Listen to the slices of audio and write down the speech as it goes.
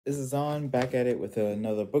This is on back at it with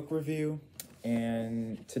another book review,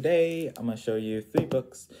 and today I'm gonna show you 3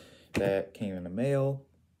 books that came in the mail,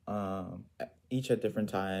 each at different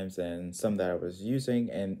times, and some that I was using.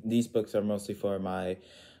 And these books are mostly for my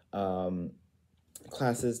um,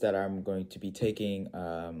 classes that I'm going to be taking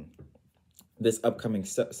this upcoming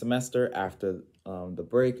semester after the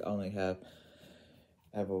break. I have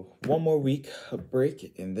 1 more week of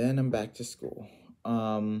break, and then I'm back to school.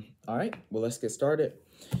 All right, well, let's get started.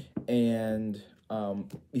 And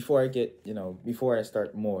before I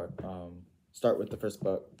start with the first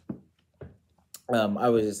book. I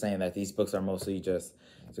was just saying that these books are mostly just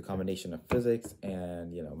it's a combination of physics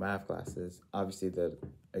and math classes. Obviously, they're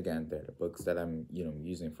the books that I'm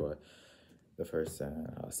using for the first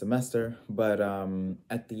semester. But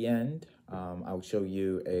at the end, I'll show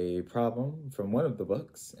you a problem from one of the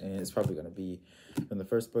books, and it's probably going to be from the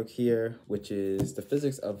first book here, which is The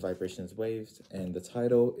Physics of Vibrations Waves, and the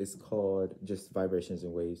title is called just Vibrations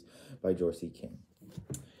and Waves by George C. King.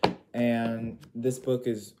 And this book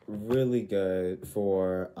is really good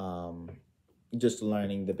for just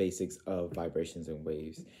learning the basics of vibrations and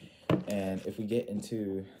waves. And if we get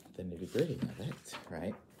into the nitty-gritty of it,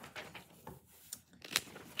 right?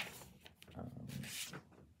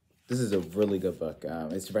 This is a really good book.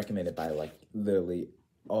 It's recommended by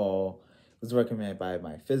it's recommended by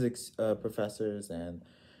my physics professors and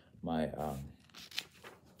my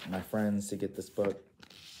my friends to get this book.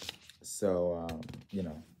 So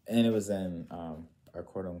and it was in our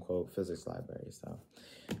quote-unquote physics library, so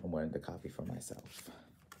I wanted to copy for myself.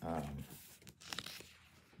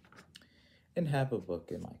 And have a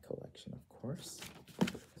book in my collection, of course.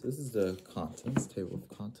 So this is the table of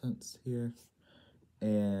contents here.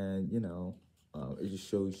 And, it just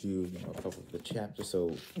shows you, a couple of the chapters.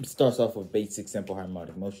 So it starts off with basic simple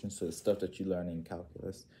harmonic motion. So the stuff that you learn in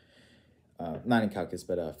calculus. Not in calculus,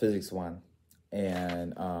 but physics 1.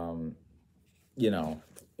 And,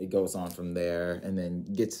 it goes on from there and then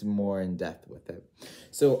gets more in depth with it.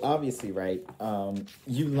 So obviously, right,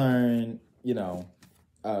 you learn,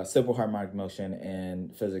 simple harmonic motion in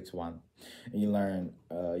physics 1. And you learn,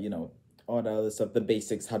 all the other stuff, the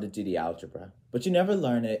basics, how to do the algebra. But you never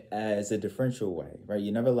learn it as a differential way, right?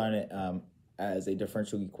 You never learn it as a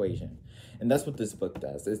differential equation. And that's what this book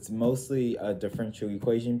does. It's mostly a differential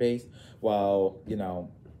equation based, while,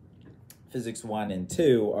 physics 1 and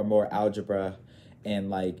 2 are more algebra and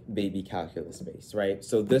like baby calculus based, right?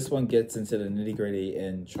 So this one gets into the nitty gritty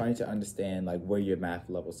and trying to understand like where your math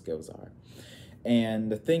level skills are. And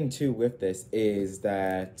the thing too with this is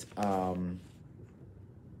that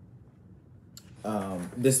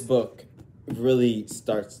this book really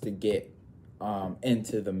starts to get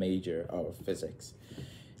into the major of physics.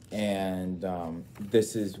 And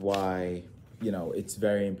this is why, it's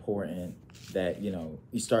very important that,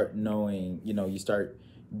 you start knowing, you start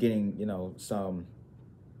getting, some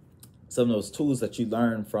of those tools that you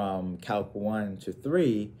learn from Calc 1 to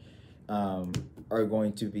 3 are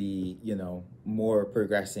going to be, more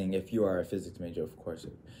progressing if you are a physics major, of course,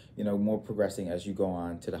 more progressing as you go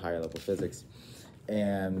on to the higher level physics.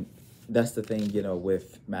 And that's the thing,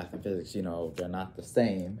 with math and physics, they're not the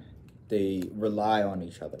same. They rely on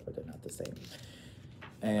each other, but they're not the same.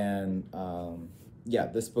 And yeah,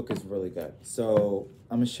 this book is really good. So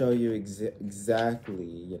I'm gonna show you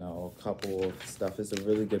exactly, a couple of stuff. It's a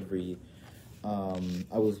really good read.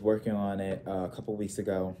 I was working on it a couple weeks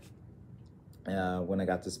ago when I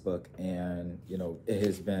got this book, and it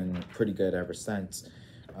has been pretty good ever since.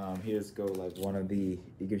 Here's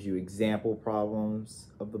it gives you example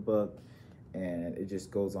problems of the book, and it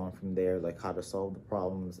just goes on from there, like how to solve the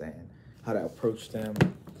problems and how to approach them.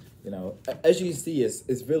 As you can see,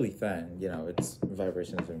 it's really thin. It's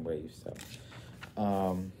vibrations and waves. So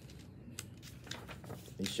let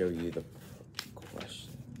me show you the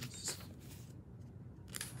questions.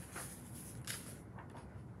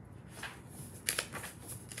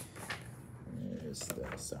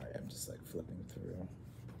 Sorry, I'm just like flipping through. Let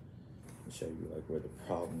me show you like where the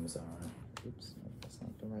problems are. Oops, no, that's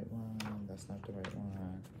not the right one. That's not the right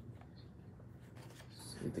one.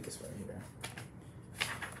 I think it's right here.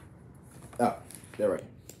 Oh, they're right.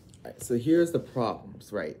 All right, so here's the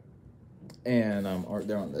problems, right? And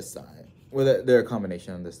they're on this side. Well, they're a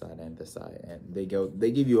combination on this side and this side, and they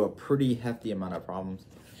give you a pretty hefty amount of problems.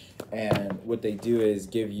 And what they do is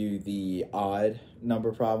give you the odd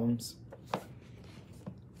number problems,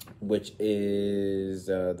 which is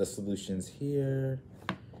the solutions here,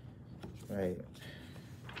 right?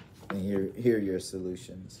 And here are your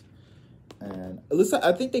solutions. And Alyssa,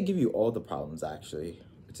 I think they give you all the problems actually,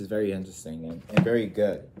 which is very interesting and very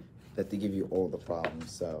good that they give you all the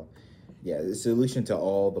problems. So yeah, the solution to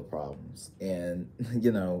all the problems. And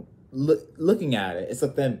you know, looking at it, it's a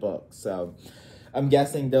thin book, so I'm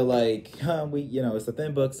guessing they're like, we, you know, it's a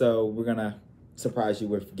thin book, so we're gonna surprise you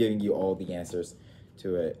with giving you all the answers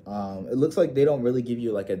to it. It looks like they don't really give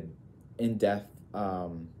you like a in-depth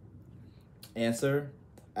answer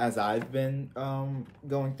as I've been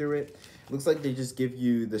going through it. Looks like they just give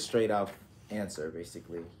you the straight out answer,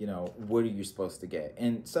 basically. You know, what are you supposed to get?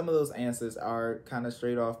 And some of those answers are kind of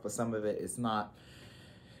straight off, but some of it is not.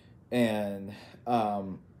 And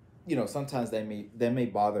you know, sometimes they may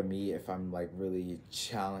bother me if I'm like really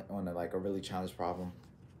challenge on a really challenged problem.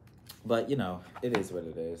 But you know, it is what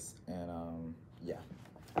it is. And yeah.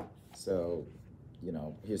 So, you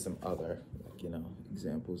know, here's some other, like, you know,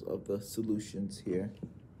 examples of the solutions here.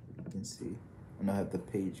 You can see, and I have the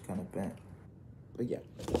page kind of bent, but yeah.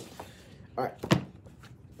 All right,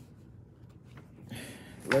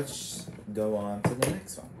 let's go on to the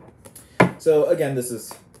next one. So again, this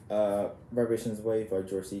is Vibrations Wave by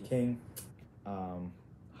George C. King.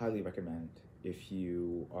 Highly recommend if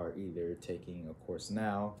you are either taking a course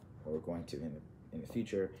now or going to in the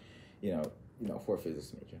future, you know, for a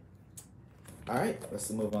physics major. All right, let's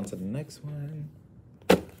move on to the next one.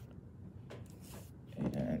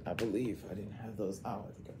 And I believe I didn't have those out.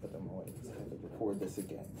 I think I put them away because I had to record this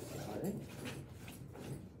again. All right.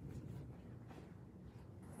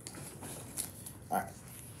 All right.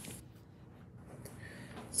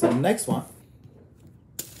 So the next one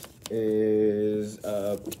is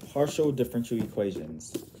partial differential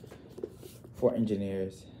equations for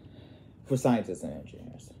engineers, for scientists and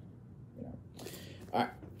engineers. You know. All right.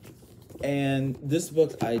 And this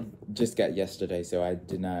book I just got yesterday, so I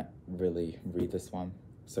did not really read this one.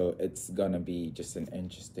 So it's gonna be just an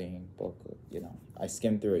interesting book. You know, I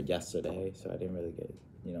skimmed through it yesterday, so I didn't really get,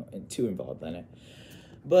 you know, too involved in it.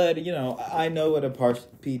 But you know, I know what a partial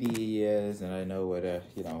PDE is, and I know what a,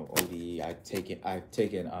 you know, ODE. I've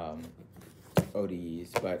taken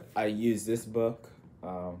ODEs, but I use this book.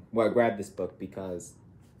 Well, I grabbed this book because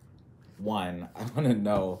one, I want to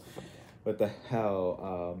know what the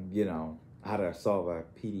hell, you know, how to solve a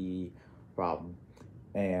PDE problem,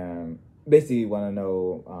 and basically want to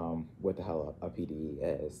know what the hell a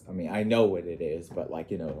PDE is. I mean, I know what it is, but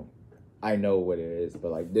like, you know, I know what it is,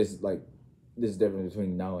 but like this difference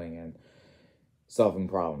between knowing and solving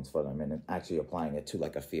problems for them and actually applying it to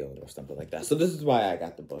like a field or something like that. So this is why I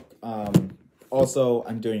got the book. Also,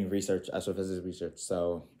 I'm doing research, astrophysics research.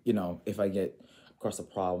 So, you know, if I get across a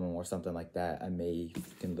problem or something like that, I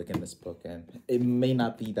can look in this book, and it may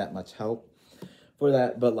not be that much help for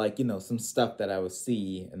that, but like, you know, some stuff that I would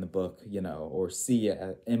see in the book, you know, or see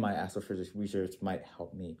in my astrophysics research might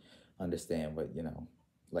help me understand what, you know,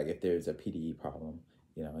 like if there's a PDE problem,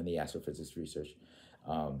 you know, in the astrophysics research,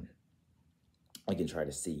 I can try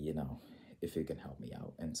to see, you know, if it can help me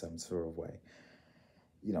out in some sort of way.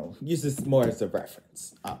 You know, use this more as a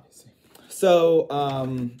reference, obviously. So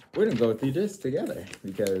we're gonna go through this together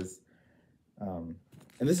because, and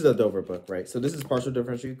this is a Dover book, right? So this is Partial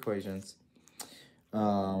Differential Equations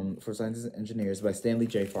for Scientists and Engineers by Stanley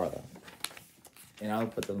J. Farlow. And I'll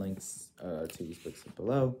put the links to these books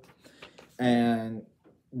below. And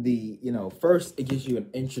you know, first it gives you an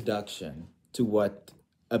introduction to what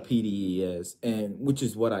a PDE is, and which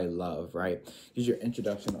is what I love, right? Gives you an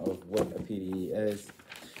introduction of what a PDE is.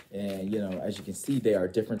 And, you know, as you can see, there are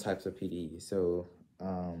different types of PDEs. So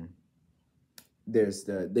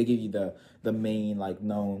they give you the main like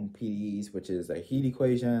known PDEs, which is a heat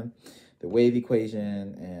equation, the wave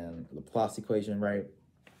equation, and Laplace equation, right?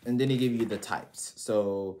 And then they give you the types.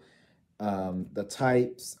 So the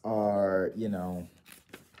types are, you know,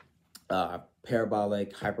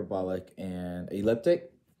 parabolic, hyperbolic, and elliptic.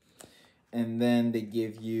 And then they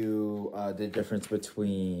give you the difference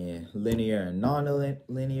between linear and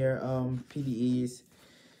non-linear PDEs.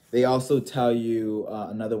 They also tell you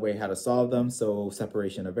another way how to solve them. So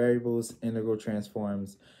separation of variables, integral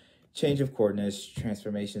transforms, change of coordinates,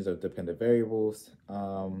 transformations of dependent variables,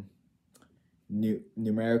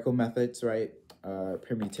 numerical methods, right?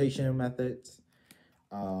 Permutation methods,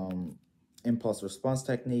 impulse response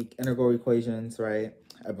technique, integral equations, right?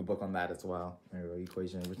 I have a book on that as well, integral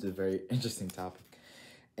equation, which is a very interesting topic,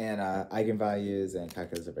 and eigenvalues and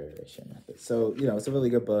calculus of variation methods. So, you know, it's a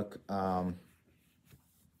really good book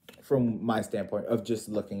from my standpoint of just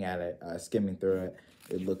looking at it, skimming through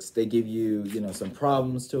it. They give you, you know, some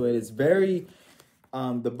problems to it. It's very,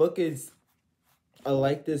 the book is, I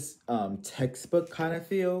like this textbook kind of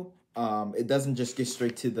feel. It doesn't just get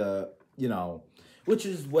straight to the, you know, which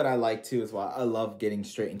is what I like too as well. I love getting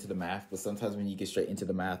straight into the math, but sometimes when you get straight into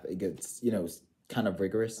the math, it gets, you know, kind of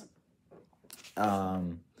rigorous.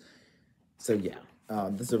 So yeah,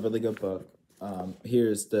 this is a really good book.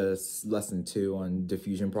 Here's the lesson 2 on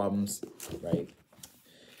diffusion problems, right?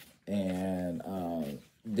 And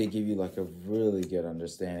they give you like a really good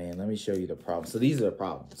understanding. And let me show you the problems. So these are the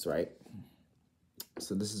problems, right?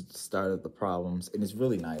 So this is the start of the problems, and it's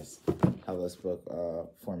really nice how this book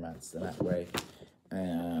formats in that way.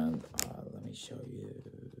 And let me show you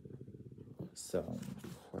some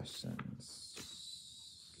questions.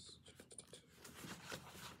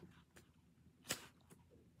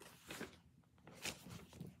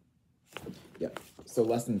 Yeah, so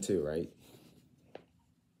lesson 2, right?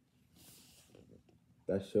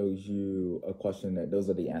 That shows you a question that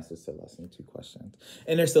those are the answers to lesson 2 questions.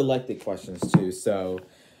 And they're selected questions too. So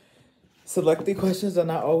selected questions are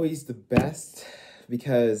not always the best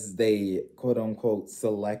because they quote unquote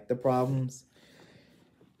select the problems,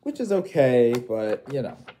 which is okay, but you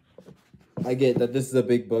know, I get that this is a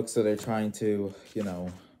big book, so they're trying to, you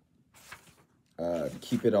know,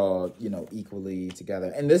 keep it all, you know, equally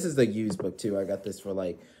together. And this is the used book too. I got this for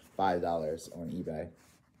like $5 on eBay.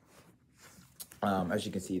 As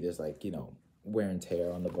you can see, there's like, you know, wear and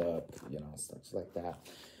tear on the book, you know, stuff like that.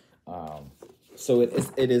 So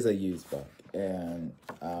it is a used book, and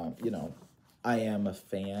you know, I am a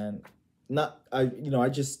fan. I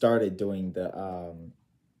just started doing the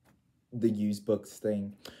used books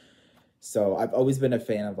thing, so I've always been a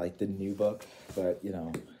fan of like the new book, but you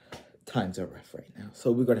know, times are rough right now,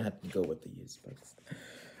 so we're gonna have to go with the used books.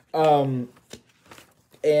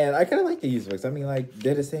 And I kind of like the used books. I mean, like,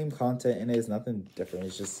 they're the same content, and there's nothing different.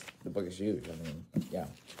 It's just the book is huge. I mean, yeah.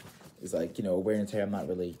 It's like, you know, wear and tear. I'm not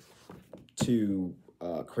really too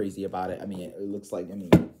crazy about it. I mean, it looks like, I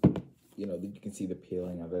mean, you know, you can see the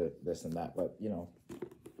peeling of it, this and that. But, you know,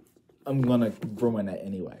 I'm going to ruin it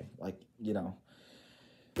anyway. Like, you know.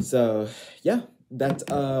 So, yeah. That's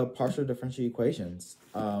partial differential equations.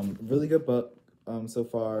 Really good book so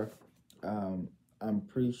far. I'm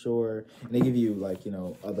pretty sure, and they give you like, you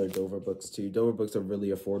know, other Dover books too. Dover books are really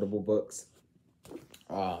affordable books.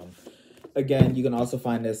 Again, you can also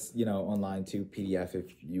find this, you know, online too, PDF if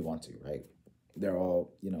you want to, right? They're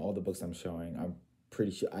all, you know, all the books I'm showing, I'm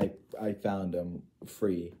pretty sure I found them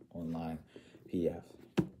free online, PDF.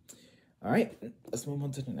 All right, let's move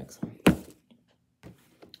on to the next one.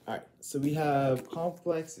 All right, so we have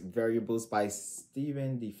Complex Variables by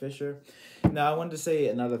Stephen D. Fisher. Now, I wanted to say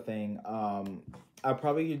another thing. I'll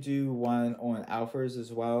probably do one on alphas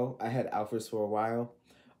as well. I had alphas for a while,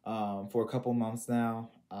 for a couple months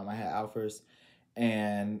now. I had alphas,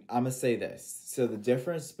 and I'm gonna say this. So the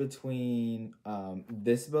difference between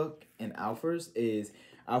this book and alphas is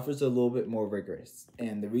alphas are a little bit more rigorous,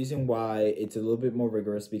 and the reason why it's a little bit more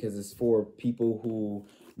rigorous because it's for people who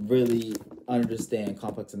really understand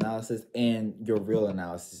complex analysis and your real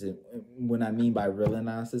analysis. And when I mean by real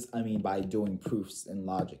analysis, I mean by doing proofs and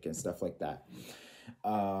logic and stuff like that.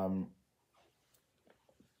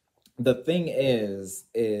 The thing is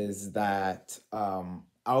that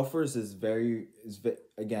alphas is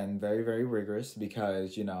again very rigorous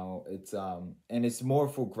because, you know, it's and it's more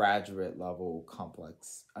for graduate level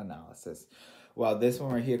complex analysis. While this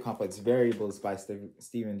one right here, Complex Variables by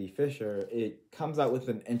Stephen D. Fisher, it comes out with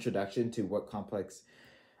an introduction to what complex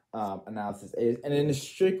analysis is, and then it's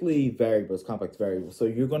strictly variables, complex variables. So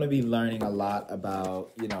you're going to be learning a lot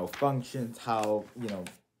about, you know, functions, how, you know,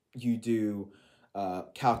 you do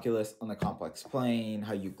calculus on the complex plane,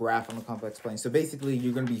 how you graph on the complex plane. So basically,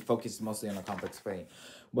 you're going to be focused mostly on the complex plane.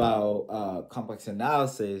 While complex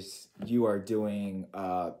analysis, you are doing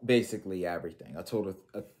basically everything,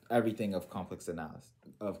 everything of complex analysis,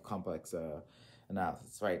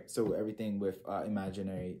 right? So everything with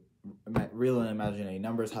real and imaginary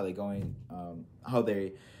numbers, how they're going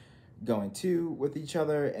to with each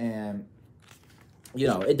other. And, you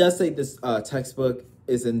know, it does say this textbook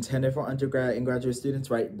is intended for undergrad and graduate students,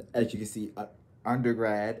 right? As you can see,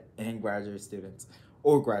 undergrad and graduate students,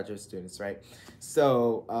 or graduate students, right?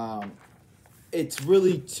 So it's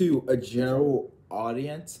really to a general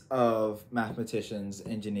audience of mathematicians,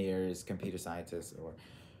 engineers, computer scientists,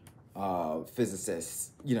 or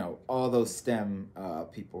physicists, you know, all those STEM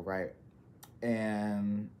people, right?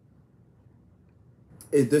 And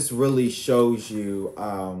this really shows you,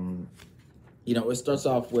 you know, it starts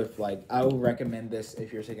off with, like, I would recommend this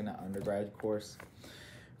if you're taking an undergrad course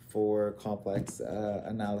for complex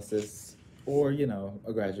analysis, or, you know,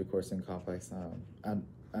 a graduate course in complex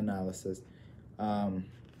analysis.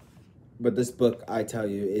 But this book, I tell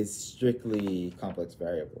you, is strictly complex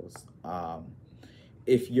variables.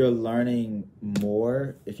 If you're learning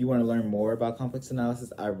more, if you want to learn more about complex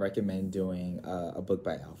analysis, I recommend doing a book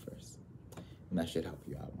by Alphers. And that should help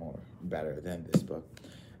you out better than this book.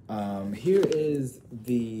 Here is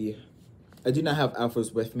the, I do not have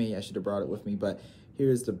alphas with me. I should have brought it with me, but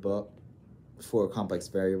here's the book for complex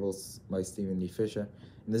variables by Stephen D. Fisher.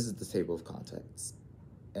 And this is the table of contents.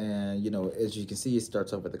 And, you know, as you can see, it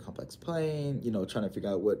starts off with a complex plane, you know, trying to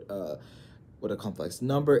figure out what a complex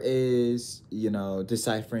number is, you know,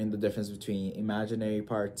 deciphering the difference between imaginary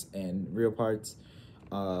parts and real parts,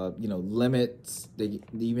 you know, limits. They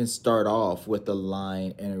even start off with the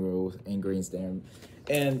line, integral, and Green's theorem.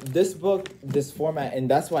 And this book, this format, and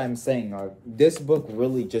that's why I'm saying this book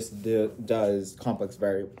really just does complex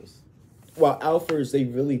variables. While alphas, they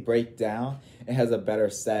really break down and has a better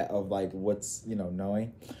set of like what's, you know,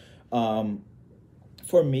 knowing.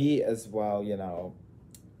 For me as well, you know,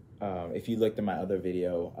 if you looked at my other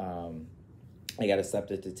video, I got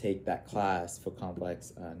accepted to take that class for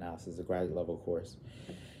complex analysis, a graduate level course.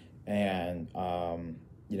 And,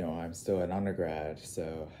 you know, I'm still an undergrad,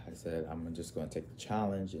 so I said, I'm just going to take the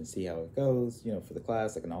challenge and see how it goes. You know, for the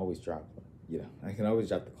class, I can always drop, you know, I can always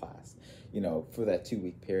drop the class, you know, for that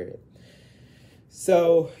 2-week period.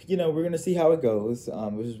 So, you know, we're going to see how it goes,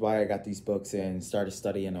 which is why I got these books and started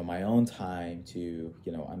studying on my own time to,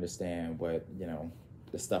 you know, understand what, you know,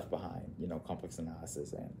 the stuff behind, you know, complex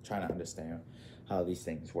analysis and trying to understand how these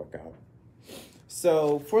things work out.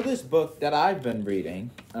 So for this book that I've been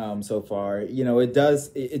reading so far, you know,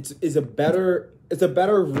 it's a better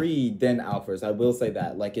read than alphas. I will say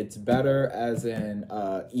that, like, it's better as in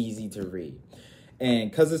easy to read.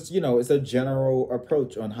 And because it's, you know, it's a general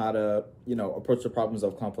approach on how to, you know, approach the problems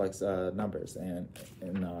of complex numbers and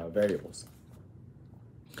variables.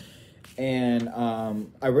 And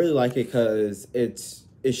I really like it because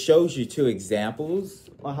it shows you 2 examples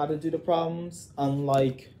on how to do the problems.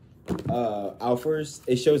 Unlike alphas,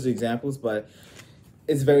 it shows examples, but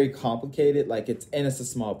it's very complicated. Like it's a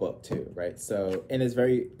small book too, right? So, and it's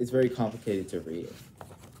very complicated to read.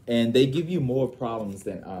 And they give you more problems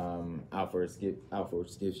than alphas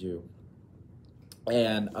gives you.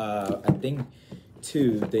 And I think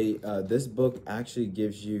too, this book actually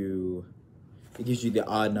gives you the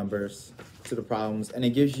odd numbers to the problems, and it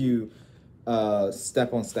gives you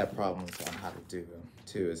step-on-step problems on how to do them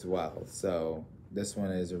too as well. So this one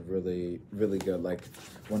is a really good. Like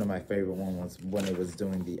one of my favorite ones was when it was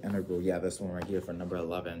doing the integral. Yeah, this one right here for number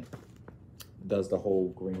 11 does the whole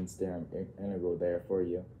Green's theorem integral there for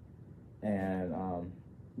you. And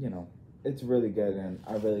you know, it's really good, and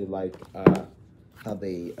I really like how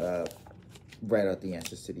they write out the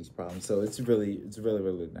answers to these problems. So it's really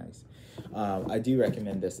nice. I do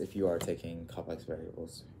recommend this if you are taking complex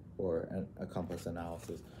variables or a complex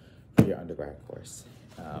analysis for your undergrad course.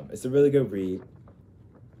 It's a really good read.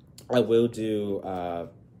 I will do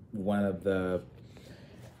one of the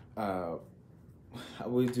I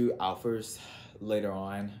will do alphas later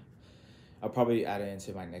on. I'll probably add it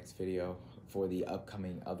into my next video for the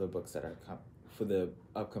upcoming other books that are for the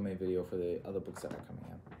upcoming video for the other books that are coming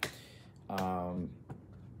out.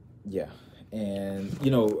 Yeah, and you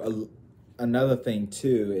know, another thing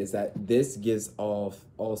too is that this gives off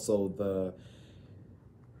also the,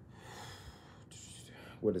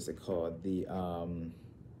 what is it called? The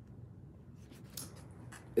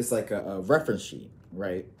it's like a reference sheet,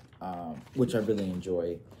 right? Which I really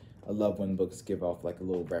enjoy. I love when books give off like a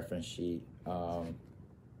little reference sheet,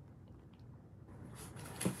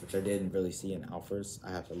 which I didn't really see in alphas.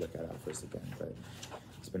 I have to look at alphas again, but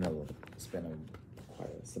it's been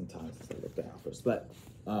quite some time since I looked at alphas. But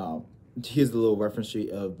here's the little reference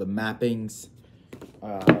sheet of the mappings.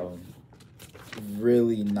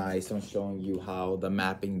 Really nice on showing you how the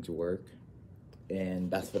mappings work,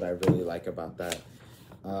 and that's what I really like about that.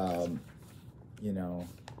 You know,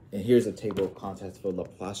 and here's a table of contents for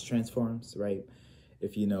Laplace transforms, right?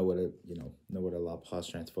 If you know what a Laplace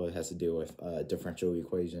transform has to do with differential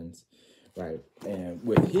equations, right? And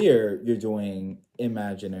with here, you're doing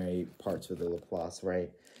imaginary parts of the Laplace,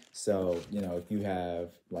 right? So, you know, if you have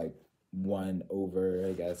like 1 over,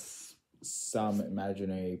 I guess, some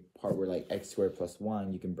imaginary part where like x squared plus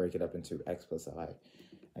 1, you can break it up into x plus I,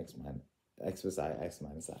 x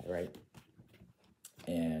minus I, right?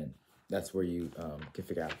 And that's where you can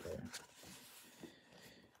figure out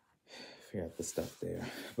the stuff there.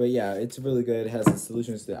 But yeah, it's really good. It has the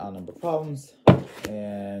solutions to odd number problems,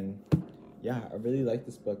 and yeah, I really like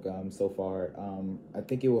this book so far. I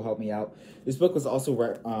think it will help me out. This book was also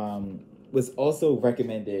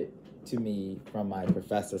recommended to me from my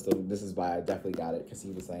professor, so this is why I definitely got it, because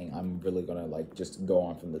he was saying I'm really gonna like just go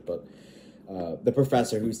on from the book. The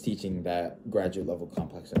professor who's teaching that graduate level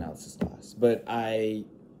complex analysis class. But I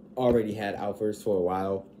already had alphas for a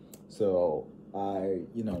while, so I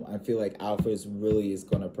feel like alphas really is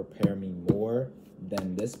going to prepare me more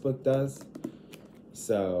than this book does.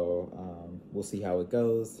 So we'll see how it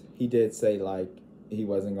goes. He did say like he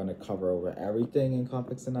wasn't going to cover over everything in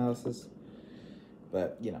complex analysis,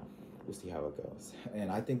 but you know, we'll see how it goes.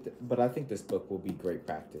 And I think this book will be great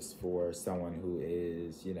practice for someone who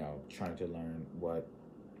is, you know, trying to learn what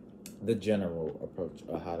the general approach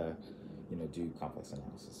of how to, you know, do complex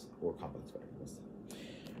analysis or complex variables.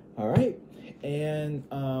 All right, and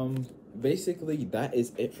basically that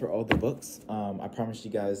is it for all the books. I promised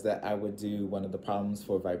you guys that I would do one of the problems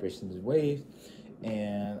for vibrations and waves,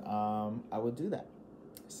 and I would do that.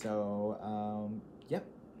 So yep.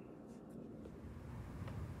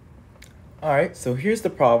 All right, so here's the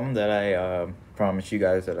problem that I promised you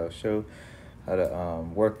guys that I'll show how to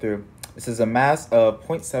work through. This is a mass of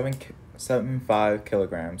 0.775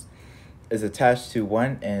 kilograms is attached to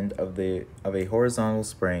one end of a horizontal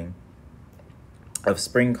spring of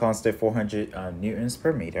spring constant 400 newtons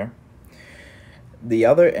per meter. The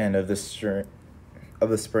other end of the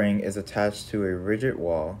spring is attached to a rigid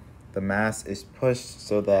wall. The mass is pushed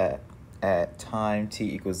so that at time t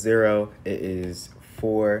equals 0, it is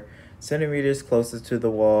 4 centimeters closer to the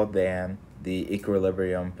wall than the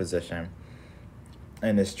equilibrium position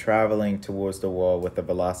and is traveling towards the wall with a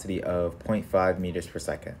velocity of 0.5 meters per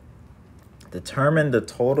second. Determine the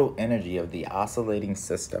total energy of the oscillating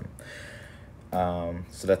system.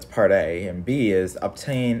 So that's part A. And B is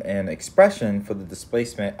obtain an expression for the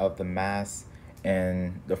displacement of the mass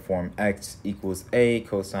in the form x equals a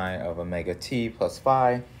cosine of omega t plus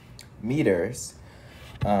phi meters,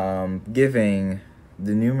 giving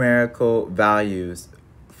the numerical values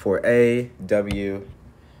for a, w,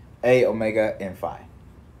 a, omega, and phi.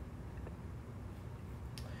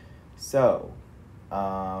 So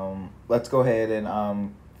let's go ahead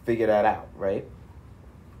and figure that out, right?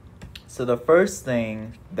 So the first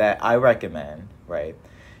thing that I recommend, right,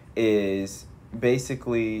 is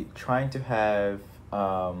basically trying to have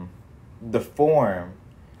the form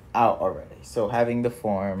out already. So having the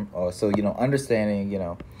form, or so, you know, understanding, you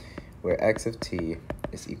know, where x of t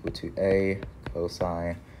is equal to a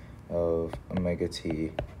cosine of omega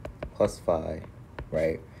t plus phi,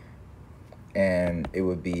 right? And it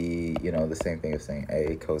would be, you know, the same thing as saying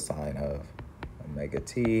a cosine of omega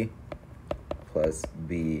t plus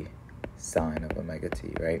b sine of omega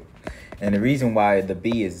t, right? And the reason why the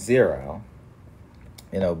b is 0,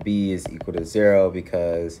 you know, b is equal to 0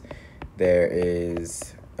 because there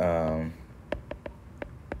is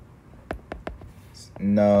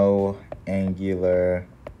no angular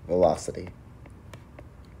velocity.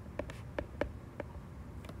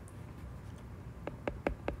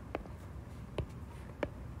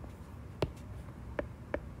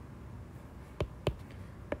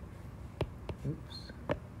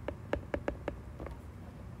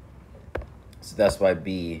 So that's why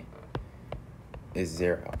b is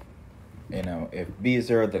 0. You know, if b is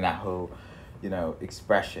 0, then that whole, you know,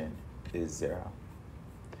 expression is 0.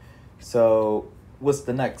 So what's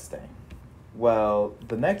the next thing? Well,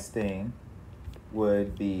 the next thing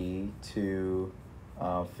would be to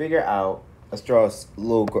figure out. Let's draw a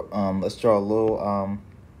little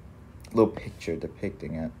picture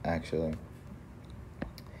depicting it actually.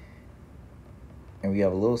 And we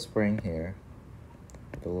have a little spring here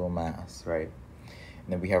with a little mass, right?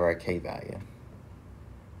 And then we have our K value.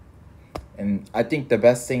 And I think the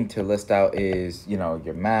best thing to list out is, you know,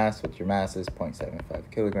 your mass, which your mass is 0.75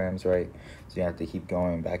 kilograms, right? So you have to keep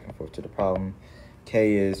going back and forth to the problem.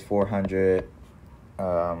 K is 400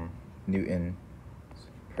 Newton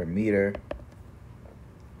per meter.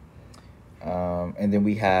 And then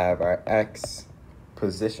we have our X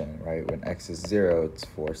position, right? When X is 0, it's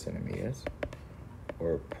 4 centimeters.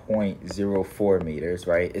 Or 0.04 meters,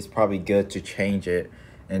 right? It's probably good to change it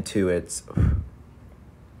into its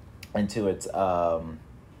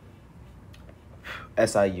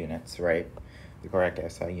SI units, right? The correct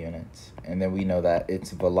SI units. And then we know that its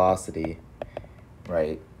velocity,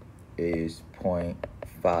 right, is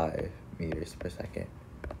 0.5 meters per second.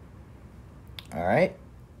 All right.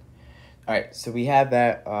 All right, so we have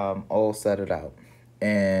that all set it out.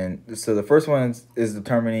 And so the first one is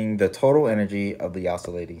determining the total energy of the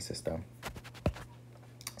oscillating system.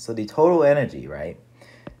 So the total energy, right?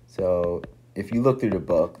 So if you look through the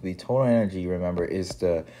book, the total energy, remember, is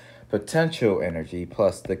the potential energy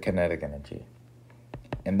plus the kinetic energy.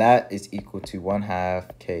 And that is equal to 1/2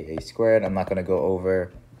 Ka squared. I'm not going to go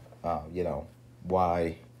over, you know,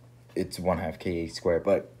 why it's 1/2 Ka squared,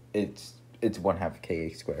 but it's 1/2 Ka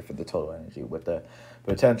squared for the total energy with the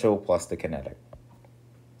potential plus the kinetic.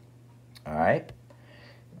 All right.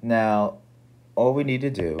 Now, all we need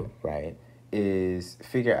to do, right, is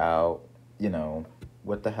figure out, you know,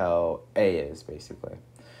 what the hell A is, basically.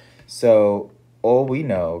 So all we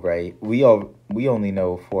know, right? We only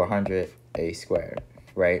know 400A squared,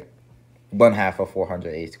 right? 1/2 of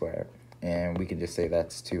 400A squared, and we can just say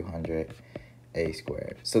that's 200A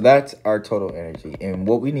squared. So that's our total energy, and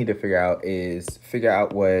what we need to figure out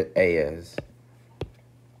what A is.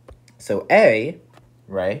 So A,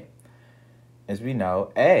 right? As we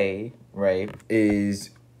know, A, right,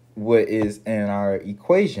 is what is in our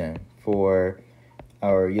equation for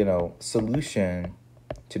our, solution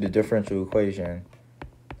to the differential equation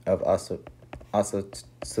of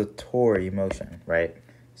oscillatory motion, right?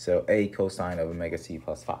 So A cosine of omega t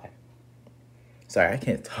plus 5. Sorry, I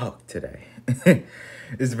can't talk today.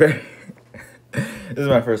 It's very... This is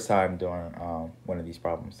my first time doing one of these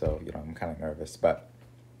problems, so, I'm kind of nervous. But,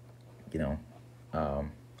 I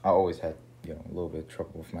always had, a little bit of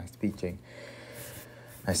trouble with my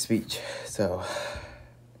speech. So,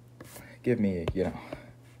 give me,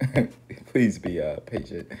 please be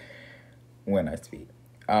patient when I speak.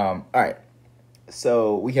 All right.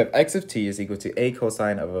 So we have x of t is equal to a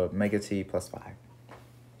cosine of omega t plus 5.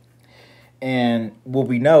 And what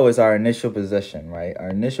we know is our initial position, right? Our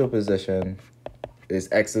initial position is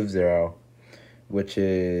x of 0, which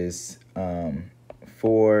is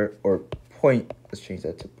 4 or point, let's change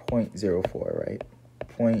that to 0.04, right?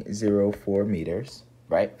 0.04 meters,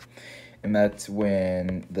 right? And that's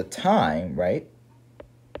when the time, right,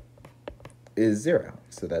 is 0.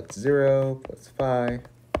 So that's 0 plus 5,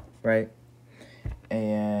 right?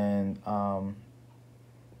 And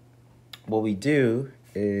what we do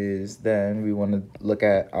is then we want to look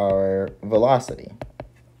at our velocity.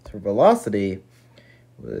 So velocity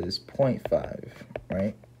was 0.5,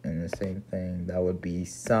 right? And the same thing, that would be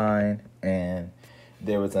sine, and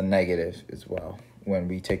there was a negative as well when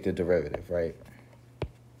we take the derivative, right?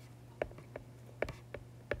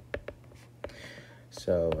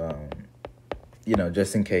 So,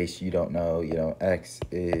 just in case you don't know, x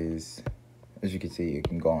is, as you can see, you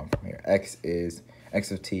can go on from here. X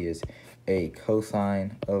of t is a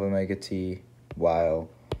cosine of omega t, while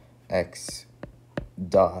x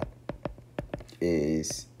dot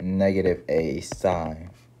is negative a sine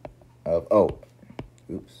of,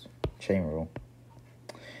 chain rule,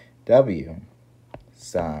 w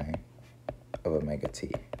sine of omega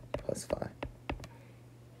t plus 5.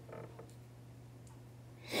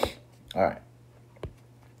 All right.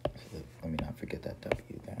 Let me not forget that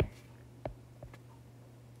w there.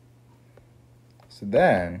 So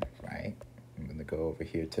then, right, I'm going to go over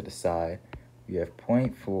here to the side. We have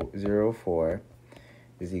 0.04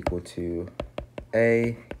 is equal to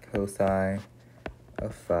a cosine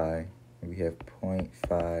of phi. We have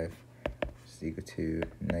 0.5 is equal to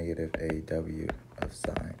negative AW of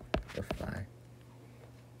sine of phi.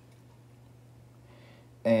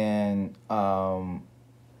 And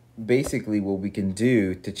basically what we can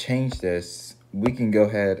do to change this, we can go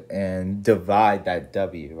ahead and divide that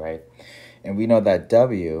w, right? And we know that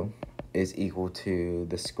w is equal to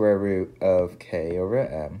the square root of k over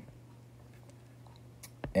m.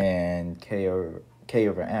 And k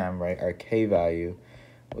over m, right? Our k value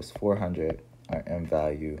was 400. Our m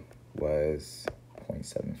value was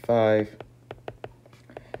 0.75.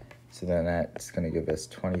 So then that's going to give us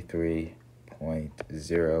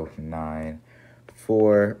 23.094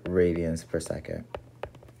 radians per second.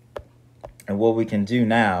 And what we can do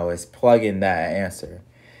now is plug in that answer.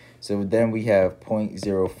 So then we have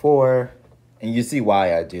 0.04, and you see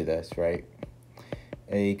why I do this, right?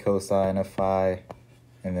 A cosine of phi,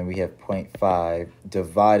 and then we have 0.5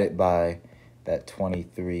 divided by that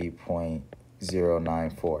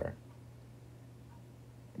 23.094,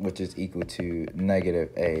 which is equal to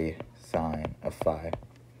negative a sine of phi.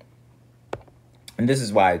 And this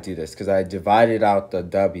is why I do this, because I divided out the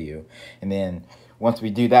w, and then once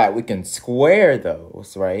we do that, we can square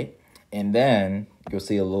those, right? And then you'll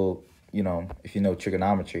see a little, if you know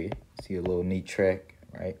trigonometry, see a little neat trick,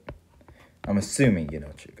 right? I'm assuming you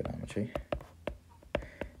know trigonometry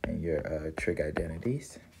and your trig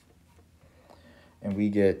identities. And we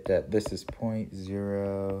get that this is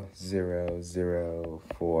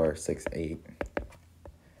 0.000468.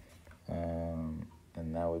 And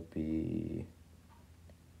that would be...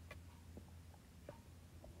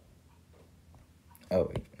 Oh,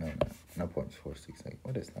 wait, no 0.468.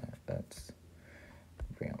 What is that? That's...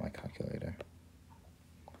 Bring out my calculator.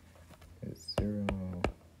 It's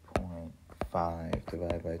 0.5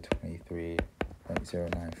 divided by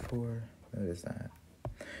 23.094. What is that?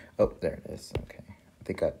 Oh, there it is. Okay. I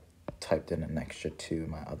think I typed in an extra 2 in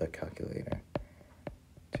my other calculator.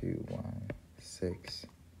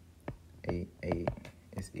 21688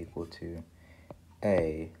 is equal to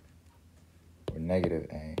A or negative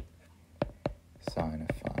a sine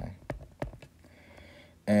of phi.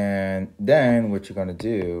 And then what you're going to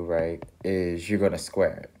do, right, is you're going to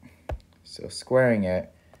square it. So squaring it,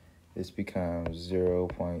 this becomes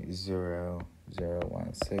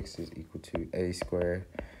 0.0016 is equal to a squared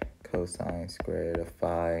cosine squared of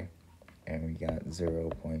phi. And we got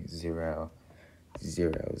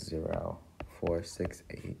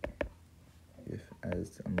 0.000468. If,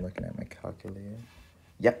 as I'm looking at my calculator.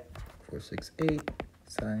 Yep, 468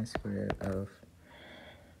 sine squared of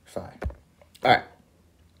phi. All right.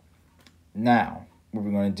 Now, what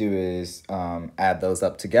we're going to do is add those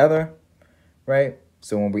up together, right?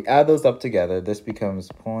 So when we add those up together, this becomes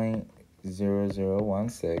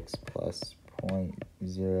 0.0016 plus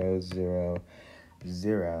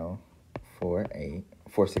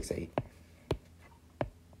 0.000468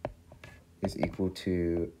 is equal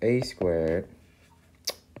to a squared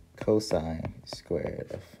cosine squared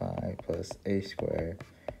of phi plus a squared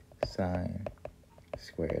sine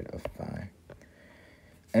squared of phi.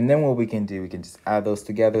 And then what we can do, we can just add those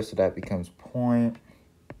together, so that becomes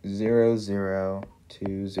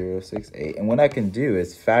 0.002068. And what I can do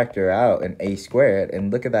is factor out an a squared, and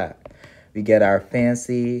look at that. We get our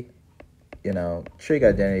fancy, trig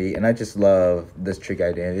identity, and I just love this trig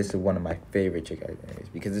identity. This is one of my favorite trig identities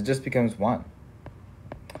because it just becomes 1.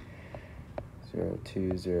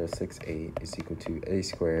 0.2068 is equal to a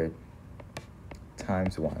squared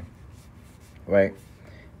times 1, right?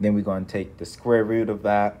 Then we're going to take the square root of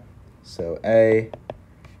that. So a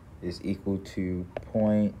is equal to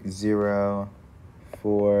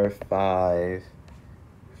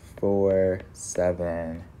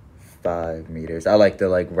 0.045475 meters. I like to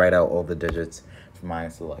write out all the digits for mine,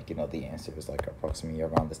 so the answer is approximately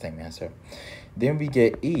around the same answer. Then we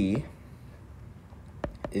get E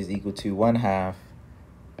is equal to 1/2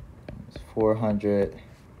 400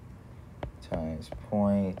 times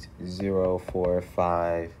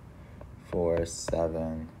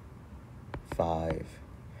 0.045475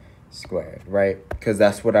 squared, right? Because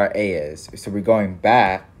that's what our A is. So we're going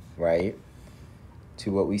back, right,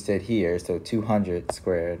 to what we said here. So 200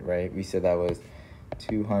 squared, right? We said that was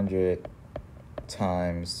 200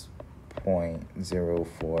 times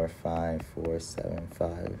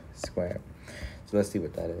 0.045475 squared. So let's see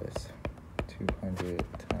what that is. 200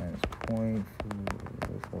 times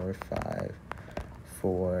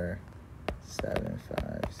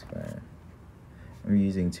 0.45475 squared. I'm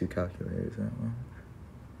using 2 calculators that one.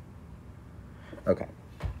 Okay,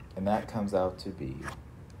 and that comes out to be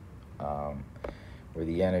where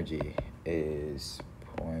the energy is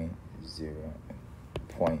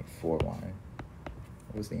 0.41.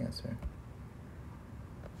 What was the answer?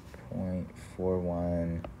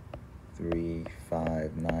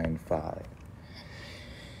 0.413595.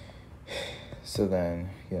 So then,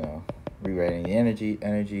 rewriting the energy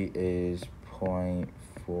is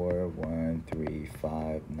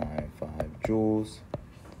 0.413595 joules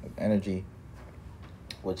of energy,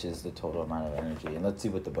 which is the total amount of energy. And let's see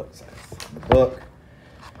what the book says. The book,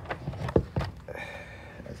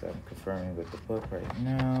 as I'm confirming with the book right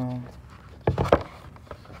now,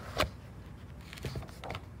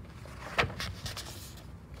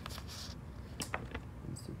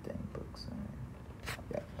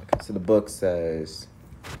 so the book says,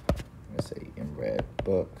 let's say in red,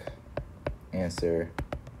 book answer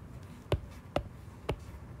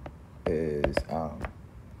is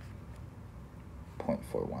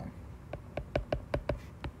 0.41.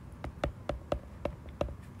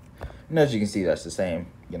 And as you can see, that's the same,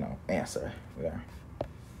 answer there.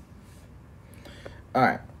 All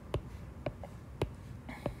right.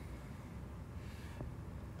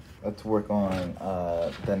 Let's work on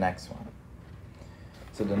the next one.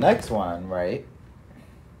 So the next one, right,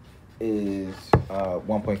 is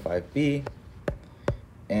 1.5b,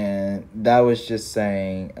 and that was just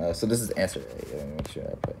saying, so this is answer A. Let me make sure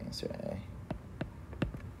I put answer A.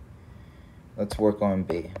 Let's work on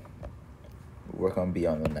B. We'll work on B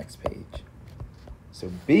on the next page.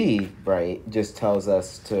 So B, right, just tells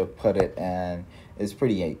us to put it in, it's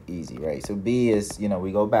pretty easy, right? So B is,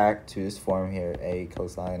 we go back to this form here, A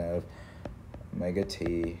cosine of omega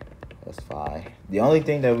t plus phi. The only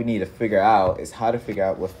thing that we need to figure out is how to figure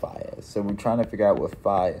out what phi is. So we're trying to figure out what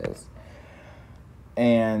phi is.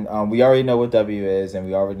 And we already know what W is, and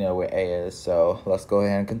we already know what A is. So let's go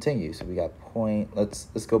ahead and continue. So we got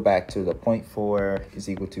let's go back to the 0.4 is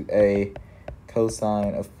equal to A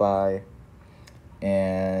cosine of phi.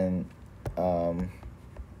 And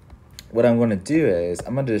what I'm going to do is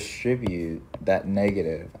I'm going to distribute that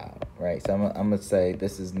negative out, right? So I'm going to say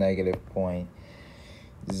this is negative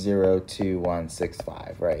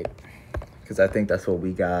 0.02165, right? because I think that's what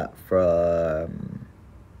we got from,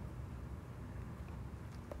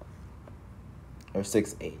 or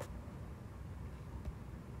 6-8.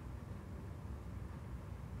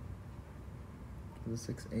 Was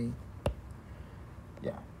it 6-8?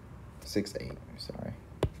 Yeah, 6-8. Sorry.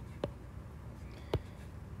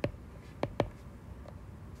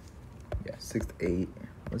 Yeah, 6-8.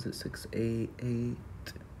 Was it 6-8-8?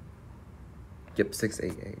 Yep,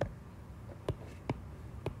 6-8-8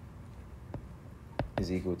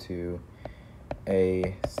 is equal to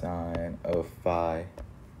a sine of phi.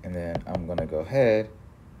 And then I'm going to go ahead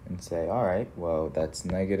and say, all right, well, that's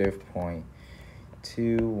negative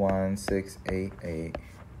 0.21688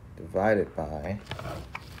 divided by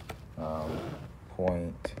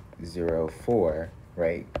 0.04,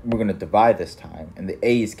 right? We're going to divide this time, and the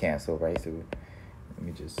a's cancel, right? So let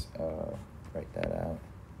me just write that out.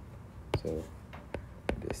 So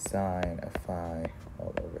the sine of phi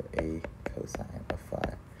all over a cosine of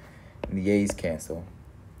phi. And the a's cancel.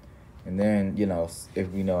 And then, you know, if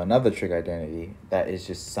we know another trig identity, that is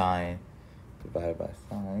just sine divided by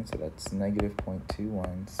sine. So that's negative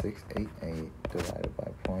 0.21688 divided by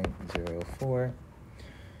 0.04.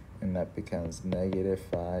 And that becomes negative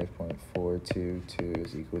 5.422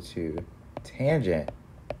 is equal to tangent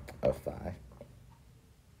of phi.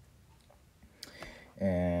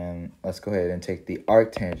 And let's go ahead and take the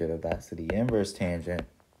arctangent of that. So the inverse tangent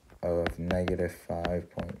of negative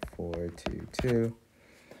 5.422.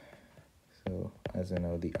 So as I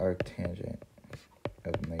know, the arctangent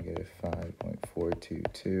of negative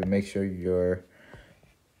 5.422. Make sure your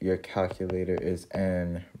calculator is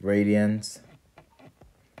in radians,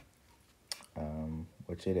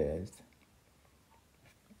 which it is.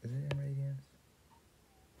 Is it in radians?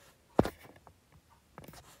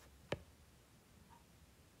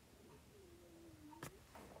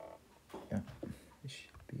 Yeah, it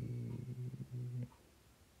should be.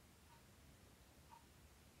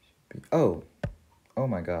 Oh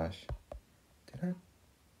my gosh. Did I?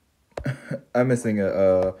 I'm missing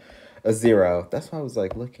a 0. That's why I was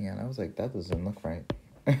like looking at it. I was like, that doesn't look right.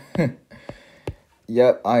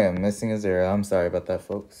 Yep, I am missing a 0. I'm sorry about that,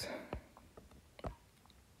 folks.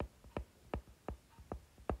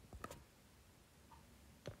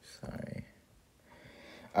 Sorry.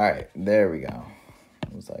 All right, there we go.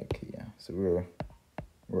 I was like, yeah. So we're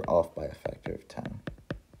off by a factor of 10.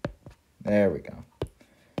 There we go.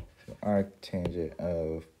 So arctangent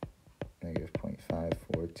of negative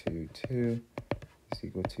 0.5422 is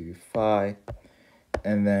equal to phi.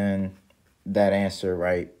 And then that answer,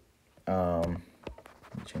 right?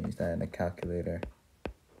 Change that in the calculator.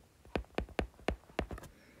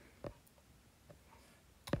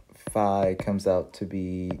 Phi comes out to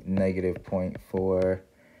be negative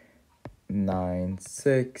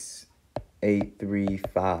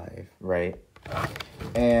 0.496835, right?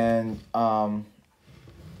 And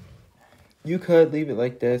you could leave it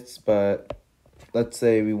like this, but let's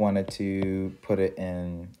say we wanted to put it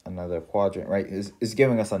in another quadrant, right? It's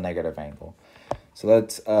giving us a negative angle. So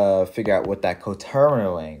let's figure out what that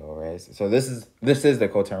coterminal angle is. So this is the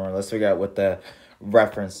coterminal. Let's figure out what the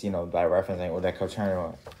reference, by referencing what that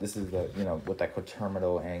coterminal, this is the, what that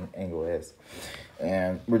coterminal angle is.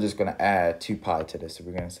 And we're just going to add 2 pi to this. So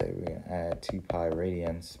we're going to say we're going to add 2 pi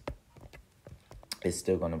radians. It's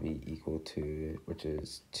still going to be equal to, which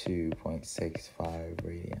is 2.65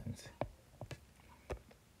 radians.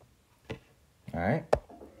 All right.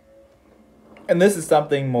 And this is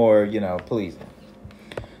something more, pleasing.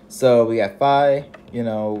 So we got phi, we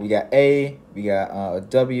got A, we got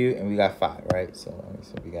W, and we got phi, right? So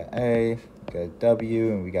we got A, we got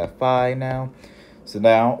W, and we got phi now. So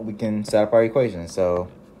now we can set up our equation.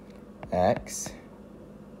 So x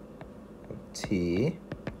of t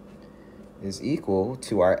is equal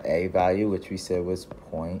to our A value, which we said was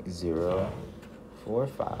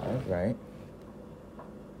 0.045, right?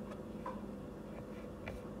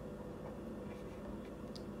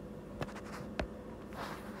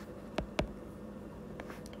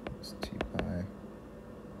 It's 2 pi.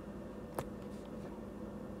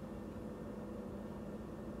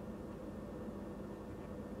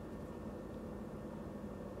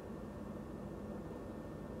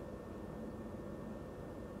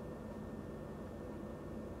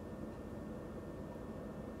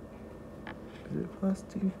 Is it plus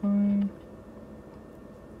 2 pi?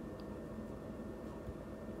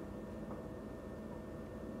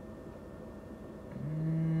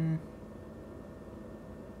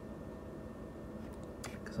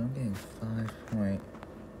 Because I'm getting 5 point.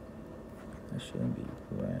 That shouldn't be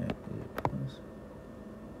right. Is it plus?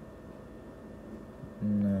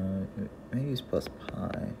 No, maybe it's plus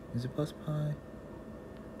pi. Is it plus pi?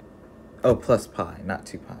 Oh, plus pi, not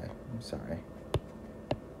 2 pi. I'm sorry.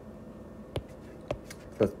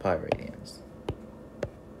 Plus pi radians.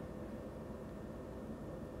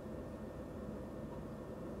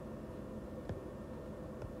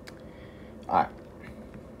 Alright.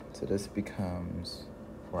 So this becomes,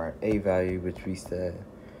 for our A value, which we said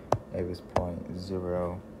A was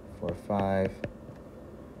 0.045.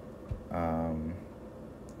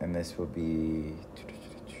 And this will be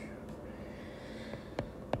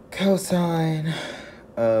cosine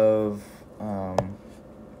of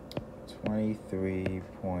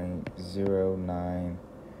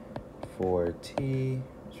 23.094t,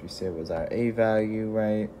 which we said was our A value,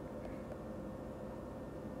 right?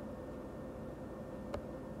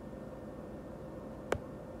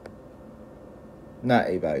 Not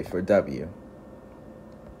A value, for W.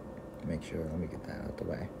 Make sure, let me get that out of the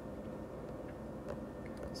way.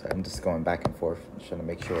 So I'm just going back and forth, trying to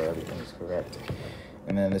make sure everything is correct.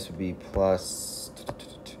 And then this would be plus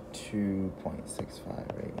 2.65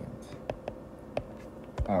 radians.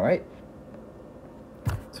 All right.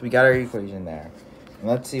 So we got our equation there. And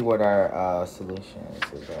let's see what our solution is.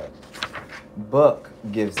 So that book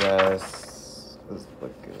gives us, what does the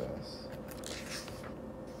book give us?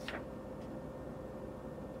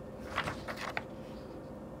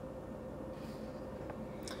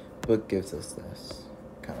 Book gives us this.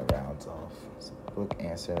 Kind of rounds off. So book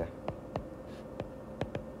answer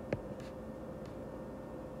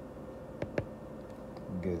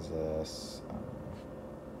gives us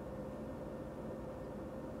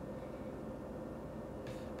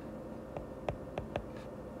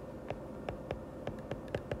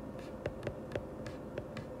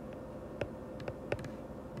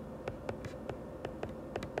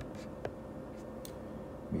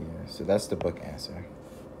yeah, so that's the book answer.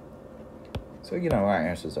 So, you know, our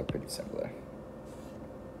answers are pretty similar.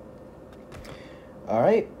 All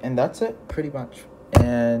right, and that's it, pretty much.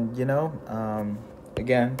 And, you know,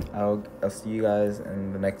 again, I'll see you guys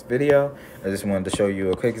in the next video. I just wanted to show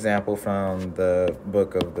you a quick example from the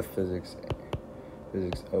book of the physics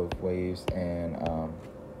of waves and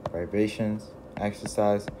vibrations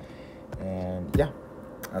exercise. And, yeah,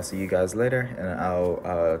 I'll see you guys later, and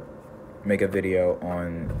I'll make a video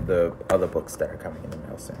on the other books that are coming in the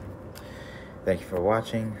mail soon. Thank you for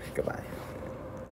watching. Goodbye.